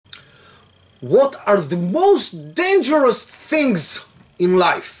what are the most dangerous things in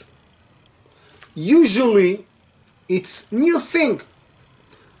life. Usually it's new thing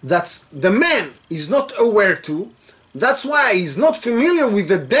that the man is not aware to. That's why he's not familiar with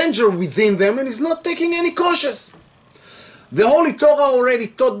the danger within them and is not taking any cautious. The Holy Torah already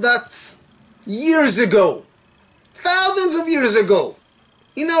taught that years ago, thousands of years ago,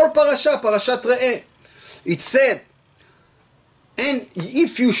 in our parashah, Parashat Re'eh. It said, and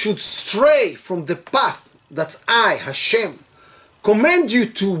if you should stray from the path that I, Hashem, command you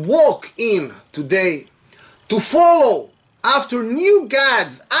to walk in today, to follow after new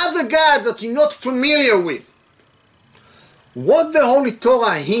gods, other gods that you're not familiar with. What the Holy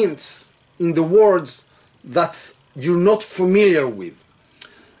Torah hints in the words that you're not familiar with.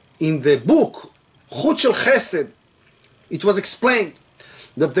 In the book, Chut Shel Chesed, it was explained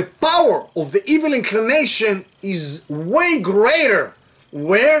that the power of the evil inclination is way greater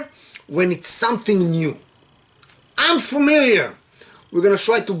when it's something new, unfamiliar. We're going to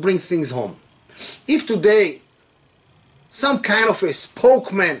try to bring things home. If today some kind of a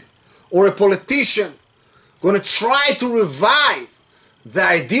spokesman or a politician going to try to revive the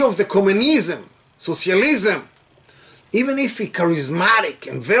idea of the communism, socialism, even if he's charismatic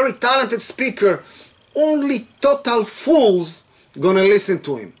and very talented speaker, only total fools gonna listen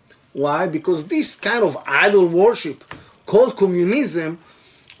to him. Why? Because this kind of idol worship called communism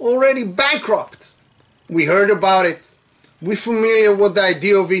already bankrupt. We heard about it, we're familiar with the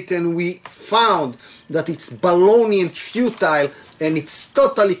idea of it, and we found that it's baloney and futile and it's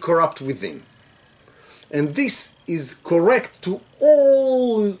totally corrupt within. And this is correct to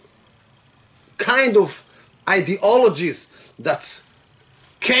all kind of ideologies that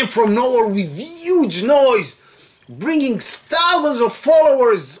came from nowhere with huge noise, bringing thousands of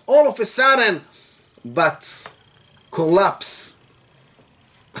followers all of a sudden, but collapse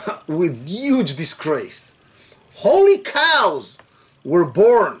with huge disgrace. Holy cows were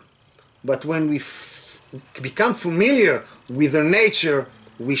born, but when we become familiar with their nature,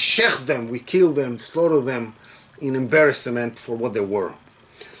 we shech them, we kill them, slaughter them in embarrassment for what they were.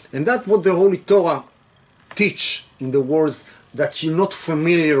 And that's what the Holy Torah teach in the words that you're not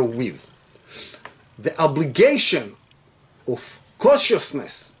familiar with. The obligation of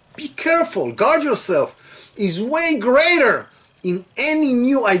cautiousness, be careful, guard yourself, is way greater in any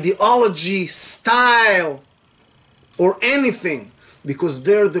new ideology, style, or anything, because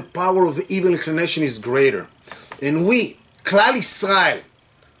there the power of the evil inclination is greater. And we, Klal Yisrael,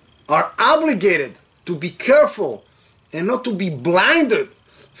 are obligated to be careful and not to be blinded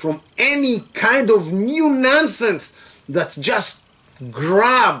from any kind of new nonsense that just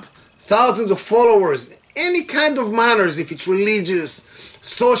grab thousands of followers, any kind of manners, if it's religious,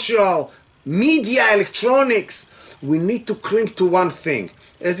 social, media, electronics. We need to cling to one thing,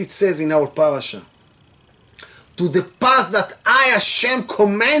 as it says in our parashah, to the path that I, Hashem,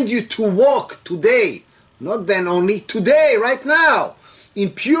 command you to walk today, not then only, today, right now, in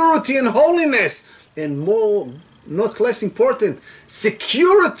purity and holiness, and more, not less important,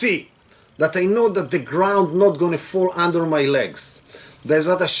 security, that I know that the ground not going to fall under my legs.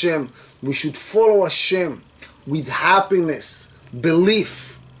 Be'ezrat Hashem, we should follow Hashem with happiness,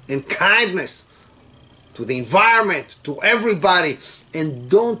 belief, and kindness to the environment, to everybody, and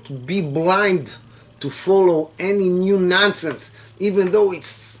don't be blind to follow any new nonsense, even though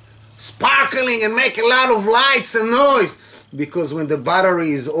it's sparkling and make a lot of lights and noise, because when the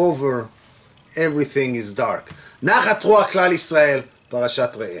battery is over, everything is dark. Nachat Ruach Klal Yisrael,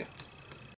 Parashat Re'eh.